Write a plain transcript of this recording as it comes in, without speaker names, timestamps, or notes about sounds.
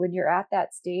when you're at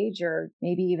that stage, or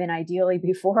maybe even ideally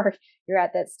before you're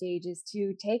at that stage, is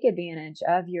to take advantage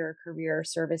of your career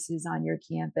services on your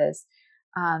campus.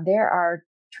 There are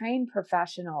trained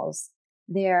professionals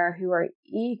there who are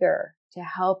eager to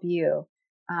help you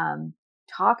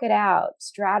talk it out,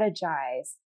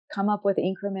 strategize, come up with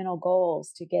incremental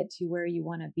goals to get to where you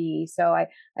want to be. So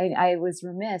I was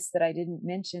remiss that I didn't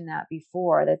mention that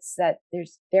before. That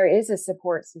there is a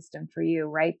support system for you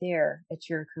right there at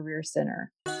your career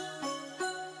center.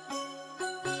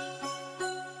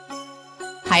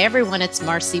 Hi, everyone. It's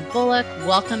Marcy Bullock.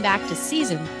 Welcome back to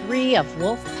Season 3 of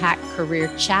Wolfpack Career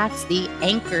Chats, the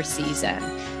anchor season.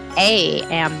 A,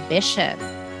 ambition.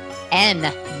 N,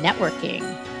 networking.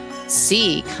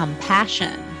 C,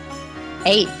 compassion.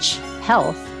 H,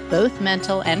 health, both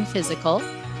mental and physical.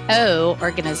 O,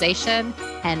 organization.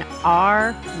 And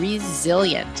R,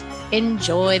 resilient.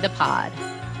 Enjoy the pod.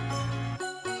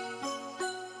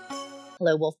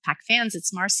 Hello, Wolfpack fans.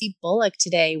 It's Marcy Bullock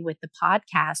today with the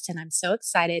podcast, and I'm so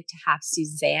excited to have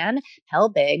Suzanne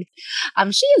Helbig.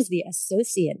 She is the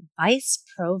Associate Vice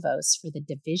Provost for the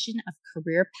Division of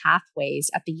Career Pathways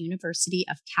at the University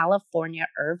of California,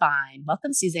 Irvine.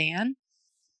 Welcome, Suzanne.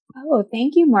 Oh,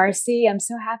 thank you, Marcy. I'm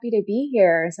so happy to be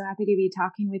here. So happy to be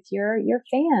talking with your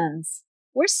fans.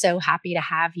 We're so happy to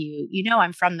have you. You know,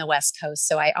 I'm from the West Coast,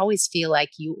 so I always feel like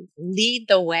you lead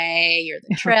the way. You're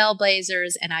the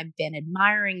trailblazers, and I've been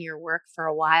admiring your work for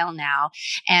a while now.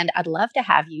 And I'd love to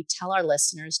have you tell our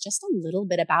listeners just a little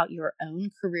bit about your own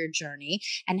career journey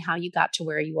and how you got to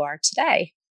where you are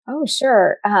today. Oh,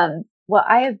 sure. Well,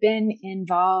 I have been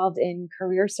involved in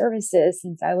career services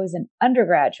since I was an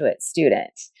undergraduate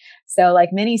student. So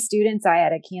like many students, I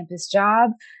had a campus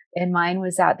job, and mine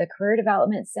was at the Career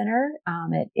Development Center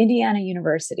at Indiana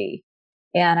University.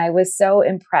 And I was so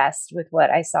impressed with what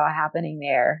I saw happening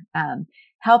there,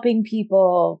 helping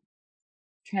people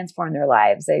transform their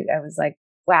lives. I was like,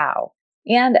 wow.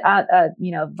 And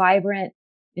vibrant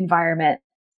environment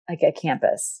like a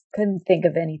campus. Couldn't think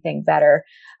of anything better.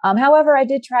 However, I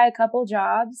did try a couple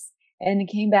jobs and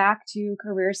came back to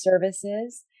career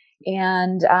services.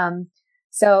 And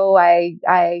so I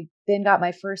then got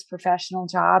my first professional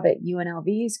job at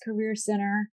UNLV's Career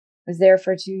Center. Was there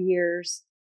for 2 years.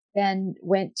 Then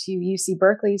went to UC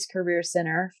Berkeley's Career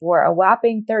Center for a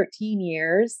whopping 13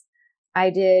 years. I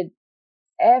did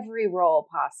every role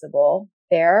possible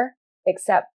there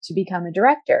except to become a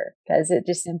director because it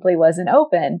just simply wasn't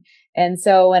open. And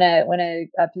so when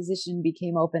a position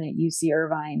became open at UC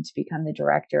Irvine to become the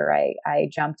director, I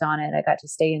jumped on it. I got to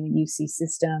stay in the UC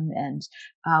system and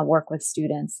work with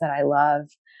students that I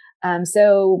love.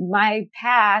 So my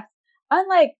path,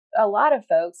 unlike a lot of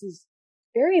folks, is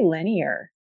very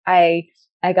linear. I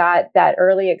got that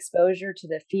early exposure to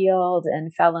the field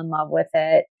and fell in love with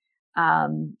it.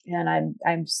 And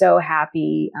I'm so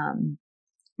happy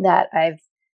that I've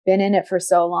been in it for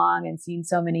so long and seen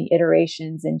so many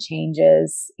iterations and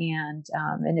changes, and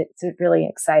it's a really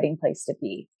exciting place to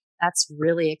be. That's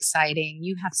really exciting.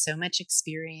 You have so much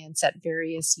experience at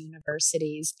various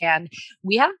universities, and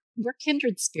we're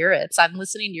kindred spirits. I'm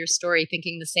listening to your story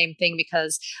thinking the same thing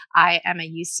because I am a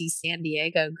UC San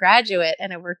Diego graduate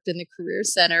and I worked in the Career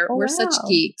Center. Oh, we're wow. Such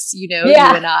geeks, you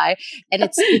Yeah. you and I. And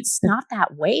it's not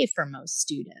that way for most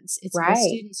students. It's Right. Most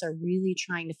students are really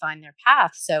trying to find their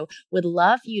path. So would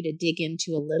love you to dig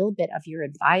into a little bit of your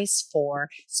advice for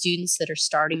students that are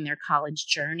starting their college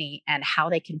journey and how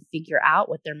they can figure out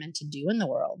what they're meant to do in the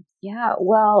world. Yeah,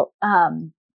 well,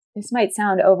 this might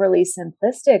sound overly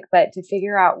simplistic, but to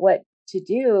figure out what to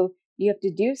do, you have to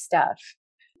do stuff.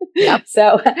 Yep.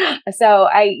 So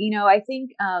I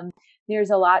think there's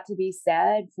a lot to be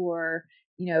said for,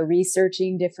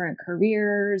 researching different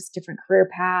careers, different career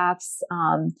paths,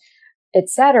 et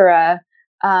cetera.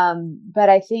 But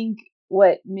I think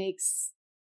what makes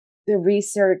the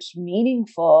research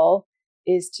meaningful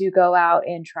is to go out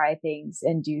and try things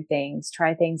and do things,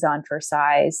 try things on for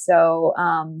size. So,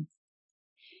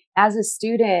 as a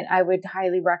student, I would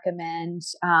highly recommend,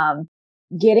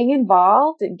 getting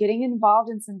involved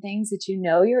in some things that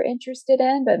you're interested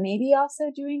in, but maybe also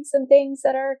doing some things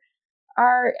that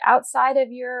are outside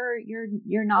of your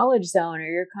knowledge zone or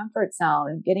your comfort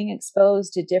zone, getting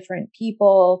exposed to different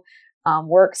people,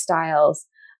 work styles,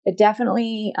 but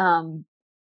definitely,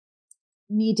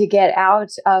 need to get out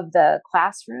of the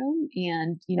classroom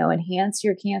and, enhance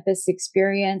your campus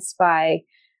experience by,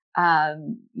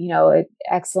 an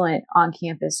excellent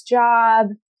on-campus job,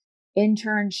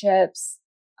 internships.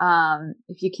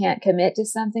 If you can't commit to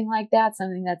something like that,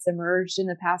 something that's emerged in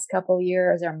the past couple of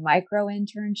years are micro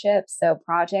internships. So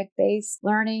project-based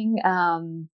learning.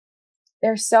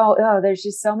 There's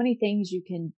just so many things you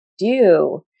can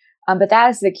do But that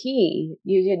is the key.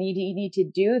 You need to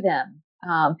do them.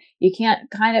 You can't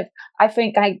kind of,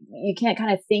 you can't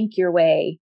kind of think your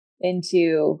way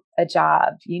into a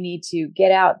job. You need to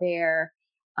get out there,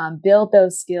 build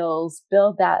those skills,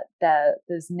 build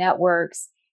those networks,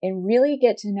 and really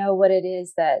get to know what it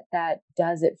is that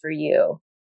does it for you.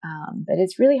 But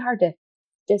it's really hard to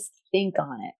just think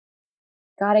on it.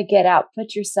 Got to get out,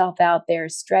 put yourself out there,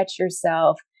 stretch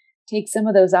yourself, take some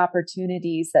of those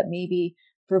opportunities that maybe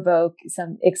provoke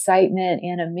some excitement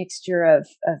and a mixture of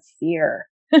fear.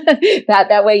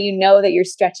 That way, you know that you're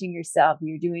stretching yourself,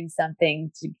 you're doing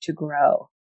something to grow.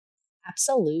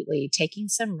 Absolutely. Taking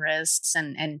some risks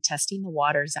and testing the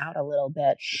waters out a little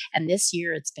bit. And this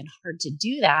year it's been hard to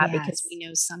do that because Yes. we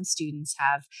know some students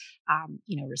have,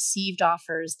 received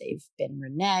offers. They've been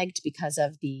reneged because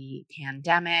of the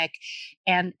pandemic.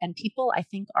 And people, I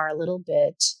think, are a little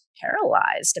bit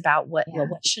paralyzed about Yeah.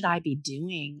 what should I be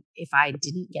doing if I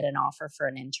didn't get an offer for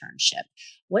an internship?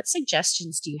 What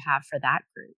suggestions do you have for that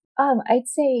group? I'd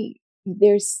say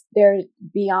there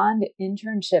beyond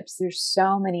internships, there's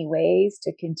so many ways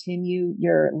to continue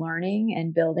your learning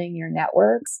and building your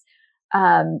networks.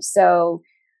 So,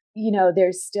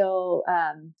 there's still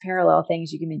parallel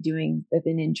things you can be doing with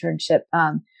an internship.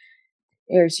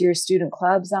 There's your student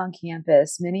clubs on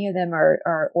campus. Many of them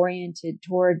are oriented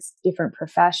towards different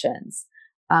professions,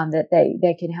 that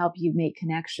they can help you make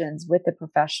connections with the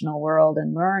professional world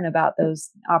and learn about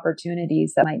those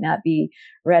opportunities that might not be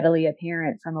readily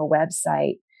apparent from a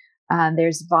website.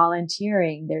 There's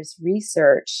volunteering, there's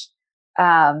research,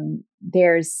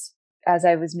 there's, as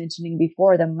I was mentioning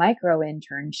before, the micro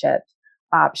internship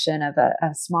option of a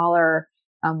smaller,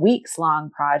 weeks long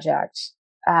project.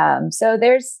 So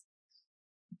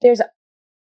there's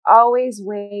always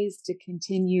ways to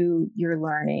continue your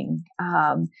learning.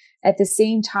 At the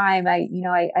same time, I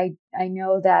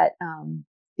know that,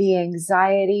 the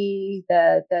anxiety,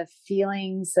 the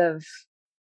feelings of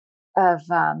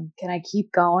can I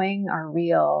keep going are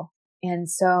real. And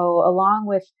so along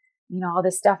with, all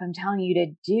this stuff I'm telling you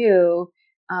to do,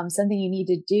 something you need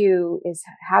to do is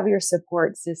have your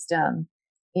support system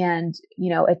and,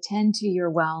 attend to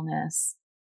your wellness.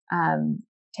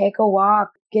 Take a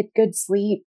walk, get good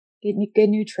sleep, get good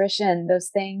nutrition, those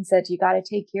things that you got to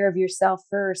take care of yourself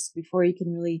first before you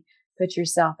can really put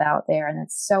yourself out there. And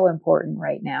that's so important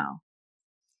right now.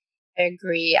 I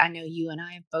agree. I know you and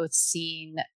I have both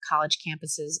seen college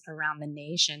campuses around the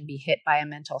nation be hit by a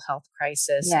mental health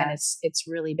crisis, and Yes. it's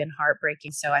really been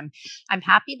heartbreaking. So I'm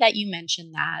happy that you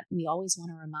mentioned that. We always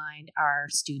want to remind our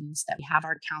students that we have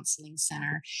our counseling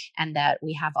center and that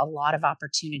we have a lot of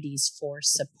opportunities for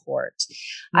support.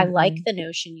 I like Hmm. the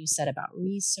notion you said about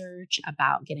research,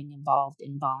 about getting involved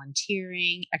in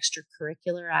volunteering,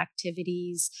 extracurricular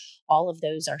activities. All of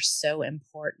those are so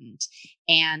important.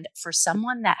 And for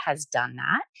someone that has done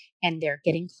that and they're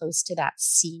getting close to that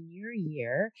senior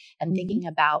year and Hmm. thinking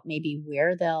about maybe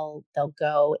where they'll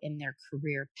go in their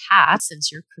career path,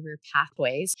 since your career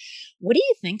pathways, what do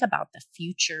you think about the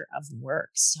future of work?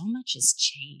 So much has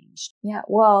changed. Yeah.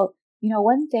 Well,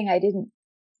 one thing I didn't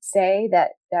say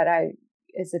that I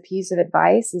is a piece of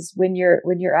advice is when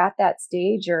you're at that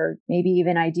stage, or maybe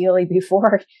even ideally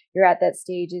before you're at that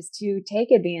stage, is to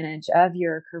take advantage of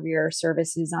your career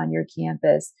services on your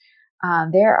campus.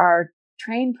 There are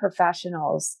trained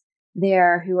professionals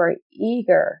there who are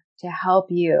eager to help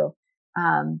you,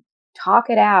 um, talk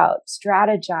it out,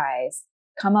 strategize,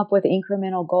 come up with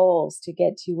incremental goals to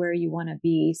get to where you want to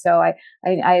be. So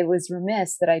I was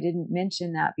remiss that I didn't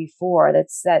mention that before.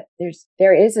 That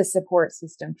there is a support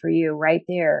system for you right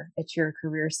there at your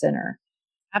career center.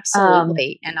 Um,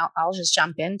 Absolutely. And I'll just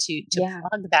jump in to yeah,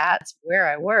 plug that. It's where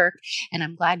I work. And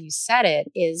I'm glad you said it,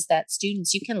 is that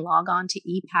students, you can log on to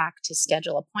EPAC to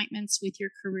schedule appointments with your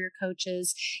career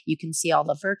coaches. You can see all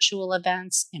the virtual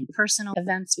events and personal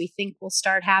events we think will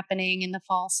start happening in the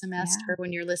fall semester yeah,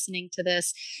 when you're listening to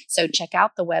this. So check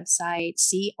out the website,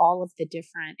 see all of the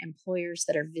different employers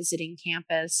that are visiting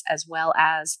campus, as well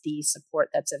as the support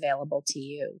that's available to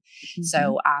you. hmm,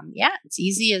 So, yeah, it's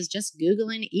easy as just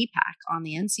Googling EPAC on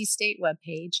the NC State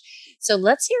webpage. So,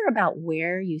 let's hear about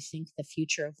where you think the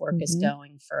future of work is hmm.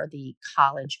 going for the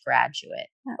college graduate.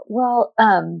 Well,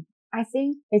 I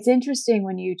think it's interesting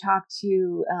when you talk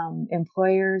to,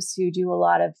 employers who do a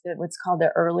lot of what's called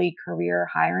the early career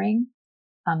hiring.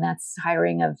 That's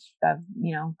hiring of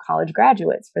college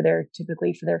graduates for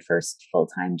typically for their first full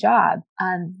time job.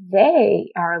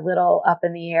 They are a little up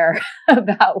in the air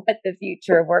about what the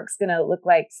future of work's going to look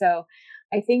like. So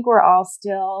I think we're all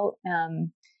still,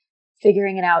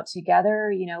 figuring it out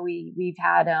together. We've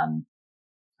had,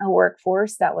 a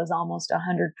workforce that was almost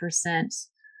 100%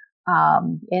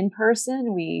 in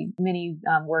person. Many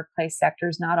workplace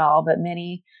sectors, not all, but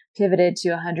many pivoted to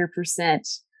 100%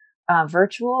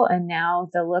 virtual. And now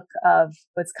the look of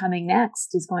what's coming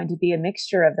next is going to be a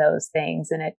mixture of those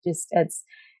things. And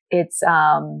it's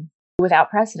without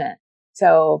precedent.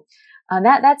 So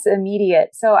that's immediate.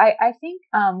 So I think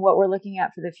what we're looking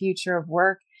at for the future of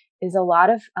work is a lot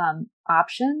of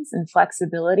options and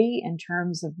flexibility in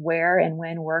terms of where and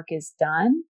when work is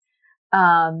done.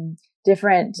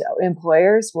 Different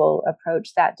employers will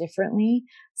approach that differently.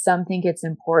 Some think it's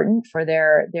important for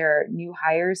their new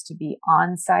hires to be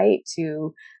on site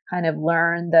to kind of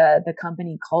learn the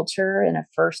company culture in a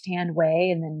firsthand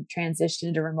way and then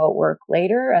transition to remote work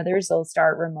later. Others will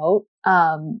start remote.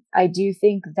 I do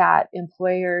think that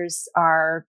employers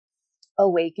are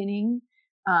awakening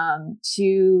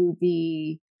to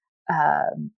the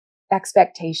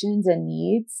expectations and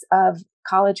needs of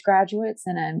college graduates,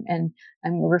 and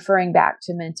I'm referring back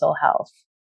to mental health.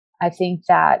 I think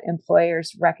that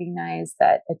employers recognize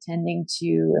that attending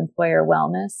to employer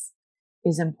wellness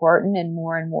is important, and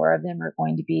more of them are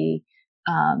going to be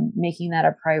making that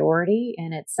a priority.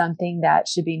 And it's something that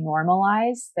should be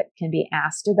normalized, that can be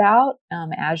asked about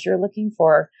as you're looking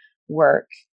for work.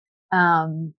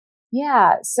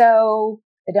 So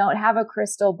I don't have a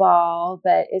crystal ball,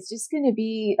 but it's just going to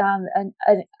be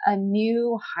a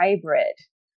new hybrid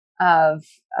of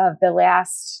the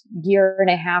last year and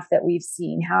a half that we've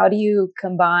seen. How do you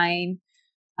combine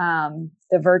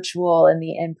the virtual and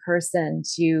the in-person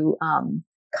to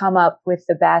come up with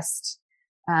the best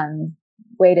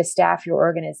way to staff your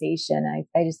organization?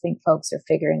 I just think folks are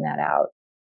figuring that out.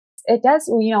 It does,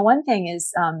 one thing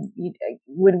is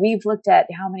when we've looked at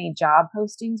how many job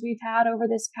postings we've had over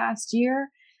this past year,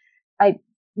 I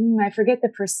forget the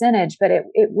percentage, but it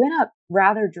went up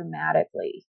rather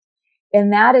dramatically.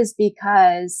 And that is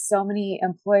because so many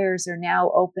employers are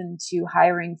now open to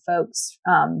hiring folks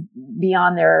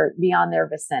beyond their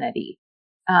vicinity.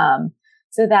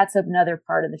 So that's another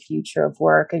part of the future of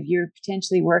work. If you're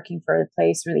potentially working for a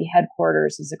place where the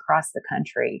headquarters is across the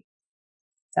country.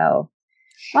 So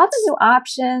lots of new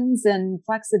options and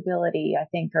flexibility, I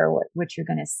think, are what you're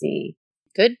going to see.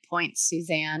 Good point,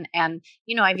 Suzanne. And,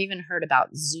 I've even heard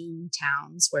about Zoom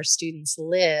towns where students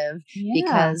live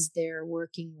because they're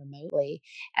working remotely.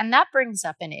 And that brings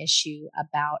up an issue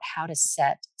about how to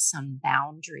set some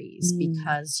boundaries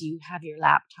because you have your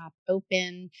laptop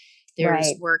open,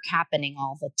 there's work happening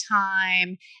all the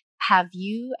time. Have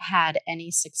you had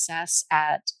any success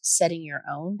at setting your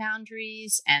own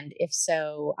boundaries? And if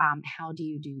so, how do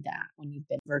you do that when you've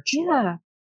been virtual?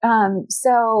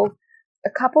 So a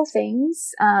couple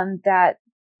things that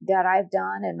I've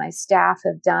done and my staff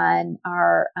have done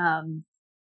are,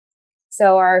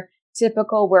 so our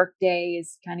typical work day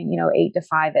is kind of, 8 to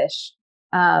 5-ish.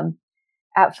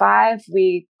 At 5,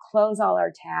 we close all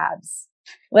our tabs.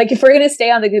 Like if we're going to stay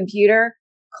on the computer,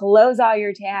 close all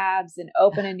your tabs and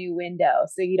open a new window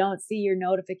so you don't see your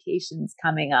notifications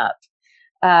coming up.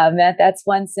 That's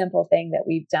one simple thing that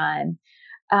we've done.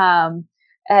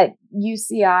 At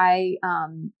UCI,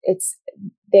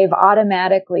 they've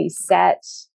automatically set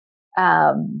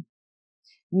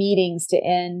meetings to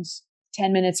end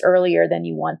 10 minutes earlier than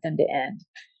you want them to end.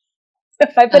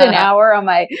 If I put an hour on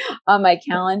my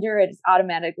calendar, it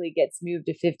automatically gets moved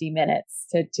to 50 minutes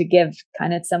to give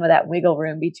kind of some of that wiggle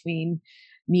room between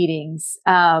meetings.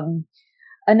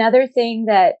 Another thing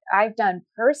that I've done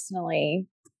personally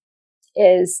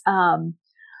is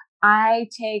I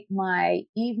take my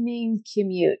evening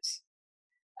commute,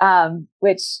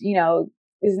 which,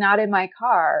 is not in my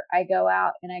car. I go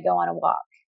out and I go on a walk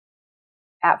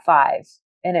at 5,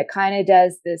 and it kind of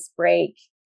does this break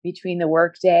between the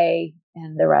workday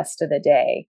and the rest of the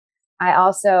day. I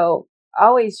also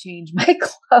always change my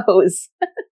clothes.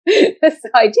 So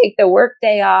I take the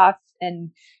workday off and,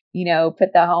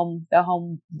 put the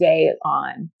home day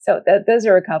on. So those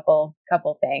are a couple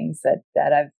things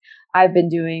that I've been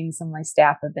doing. Some of my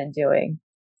staff have been doing.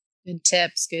 Good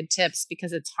tips,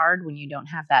 because it's hard when you don't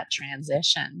have that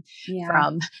transition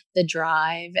from the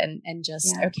drive and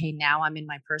just, okay, now I'm in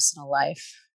my personal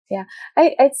life. Yeah.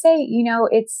 I'd say,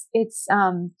 it's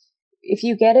if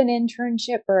you get an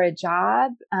internship or a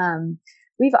job,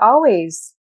 we've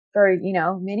always for,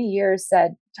 many years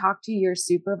said, talk to your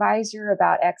supervisor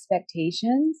about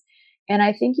expectations. And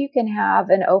I think you can have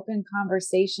an open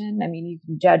conversation. I mean, you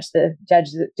can judge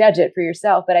it for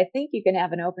yourself, but I think you can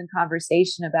have an open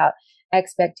conversation about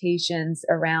expectations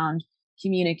around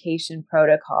communication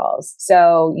protocols.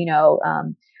 So,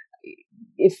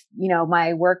 if,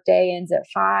 my work day ends at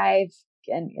 5,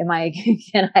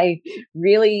 can I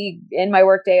really end my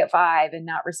workday at 5 and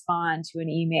not respond to an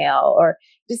email, or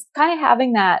just kind of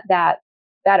having that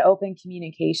open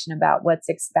communication about what's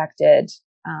expected,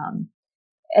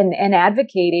 and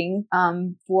advocating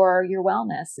for your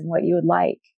wellness and what you would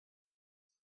like.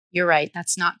 You're right.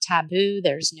 That's not taboo.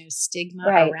 There's no stigma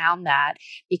Right. around that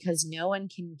because no one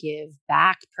can give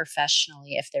back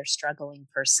professionally if they're struggling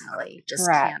personally, just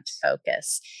can't Correct.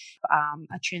 focus.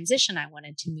 A transition I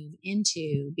wanted to move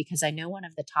into because I know one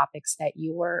of the topics that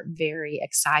you're very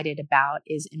excited about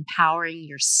is empowering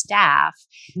your staff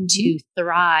Mhm. to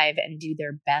thrive and do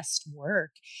their best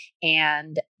work.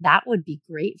 And that would be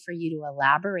great for you to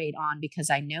elaborate on because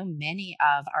I know many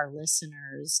of our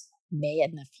listeners may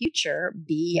in the future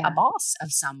be a Yeah. boss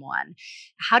of someone.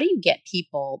 How do you get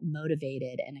people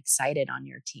motivated and excited on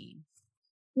your team?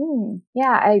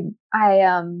 Yeah,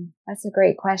 that's a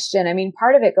great question. I mean,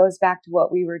 part of it goes back to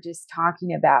what we were just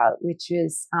talking about, which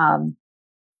is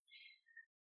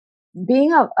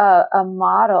being a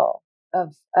model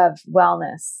of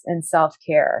wellness and self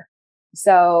care.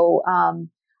 So,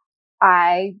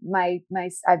 I've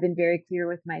been very clear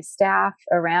with my staff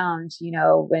around,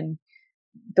 when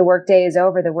the workday is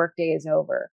over, the workday is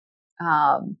over.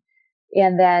 Um,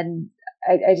 and then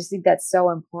I just think that's so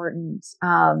important.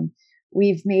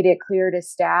 We've made it clear to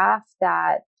staff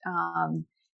that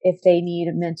if they need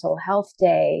a mental health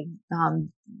day,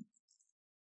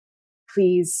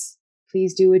 please,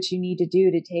 please do what you need to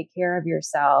do to take care of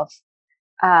yourself.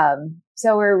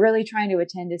 So we're really trying to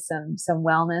attend to some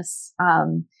wellness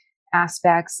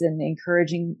aspects and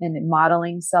encouraging and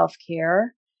modeling self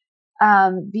care.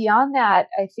 Beyond that,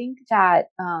 I think that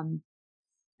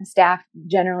staff,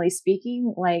 generally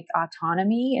speaking, like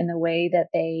autonomy in the way that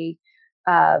they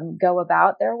go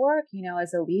about their work.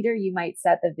 As a leader, you might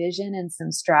set the vision and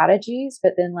some strategies,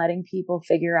 but then letting people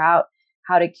figure out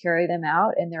how to carry them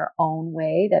out in their own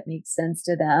way that makes sense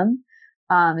to them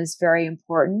is very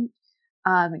important.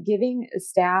 Giving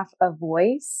staff a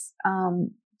voice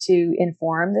to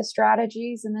inform the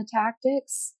strategies and the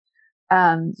tactics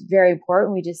is very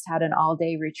important. We just had an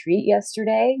all-day retreat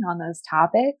yesterday on those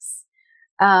topics.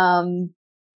 Um,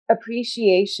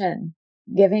 Appreciation,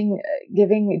 giving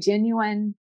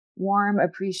genuine, warm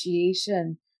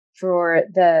appreciation for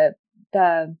the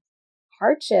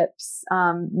hardships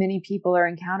many people are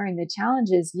encountering, the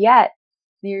challenges, yet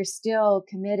they're still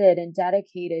committed and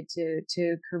dedicated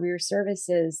to career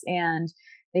services, and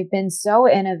they've been so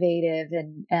innovative,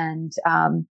 and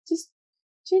just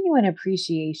genuine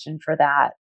appreciation for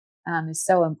that is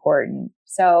so important.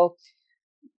 So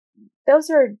those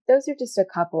are just a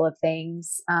couple of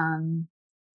things,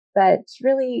 but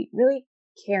really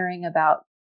caring about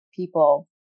people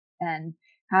and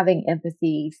having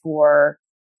empathy for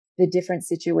the different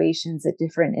situations that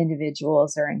different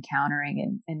individuals are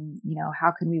encountering, and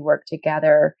how can we work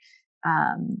together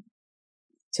um,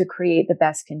 to create the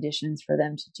best conditions for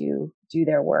them to do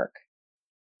their work.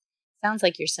 Sounds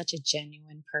like you're such a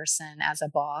genuine person as a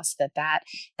boss that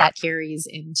carries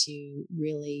into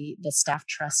really the staff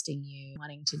trusting you,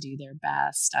 wanting to do their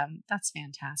best. That's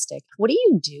fantastic. What do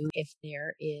you do if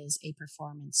there is a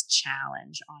performance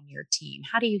challenge on your team?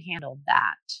 How do you handle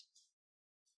that?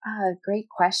 Great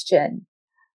question.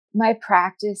 My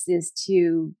practice is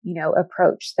to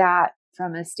approach that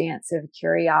from a stance of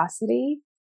curiosity.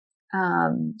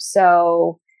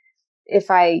 So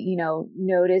if I,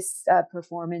 notice a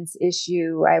performance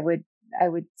issue, I would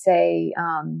say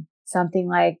something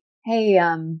like, "Hey,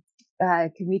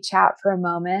 can we chat for a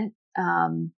moment?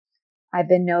 I've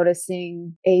been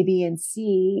noticing A, B, and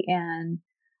C, and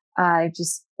I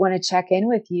just want to check in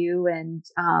with you and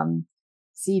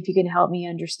see if you can help me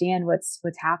understand what's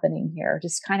happening here."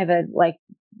 Just kind of a like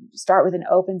start with an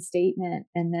open statement,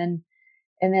 and then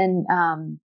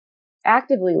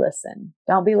actively listen.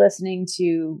 Don't be listening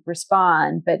to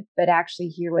respond, but actually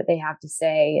hear what they have to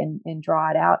say, and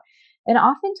draw it out. And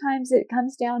oftentimes it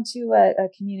comes down to a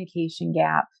communication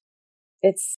gap.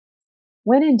 It's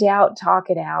when in doubt, talk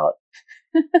it out.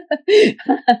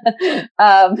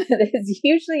 This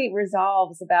usually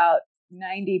resolves about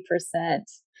 90%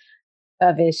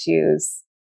 of issues.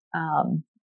 Um,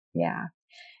 yeah.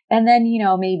 And then,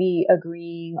 maybe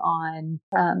agreeing on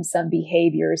some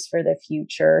behaviors for the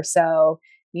future. So,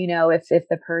 if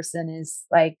the person is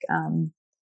like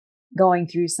going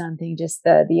through something, just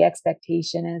the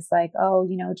expectation is like, oh,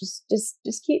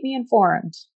 just keep me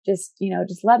informed. Just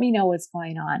let me know what's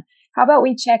going on. How about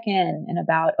we check in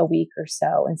about a week or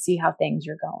so and see how things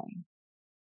are going?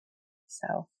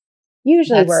 So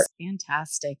usually works.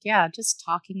 Fantastic. Yeah, just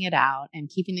talking it out and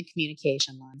keeping the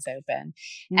communication lines open.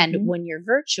 And when you're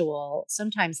virtual,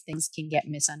 sometimes things can get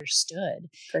misunderstood.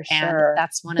 For and sure.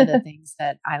 that's one of the things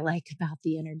that I like about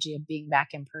the energy of being back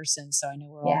in person. So I know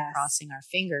we're all Yes. crossing our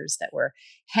fingers that we're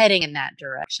heading in that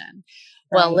direction.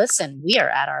 Right. Well, listen, we are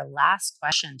at our last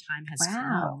question. Time has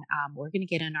Wow. flown. We're going to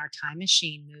get in our time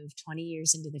machine, move 20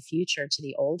 years into the future to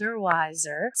the older,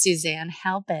 wiser Suzanne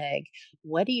Helbig.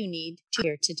 What do you need to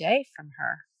hear today from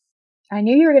her? I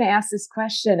knew you were going to ask this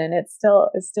question, and it's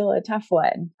still a tough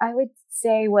one. I would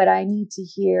say what I need to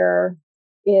hear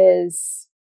is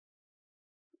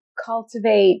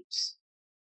cultivate,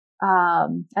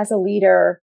 as a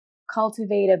leader,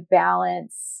 cultivate a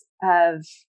balance of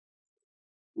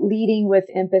leading with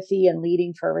empathy and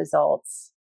leading for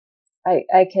results.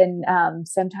 I can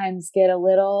sometimes get a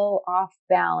little off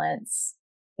balance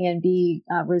and be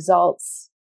results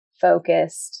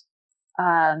focused,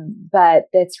 but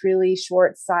that's really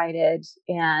short-sighted,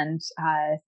 and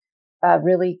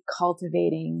really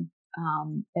cultivating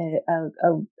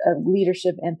a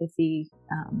leadership empathy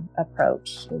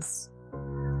approach.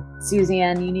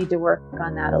 Suzanne, you need to work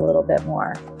on that a little bit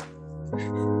more.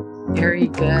 Very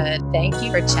good. Thank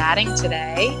you for chatting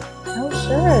today. Oh,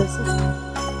 sure. This is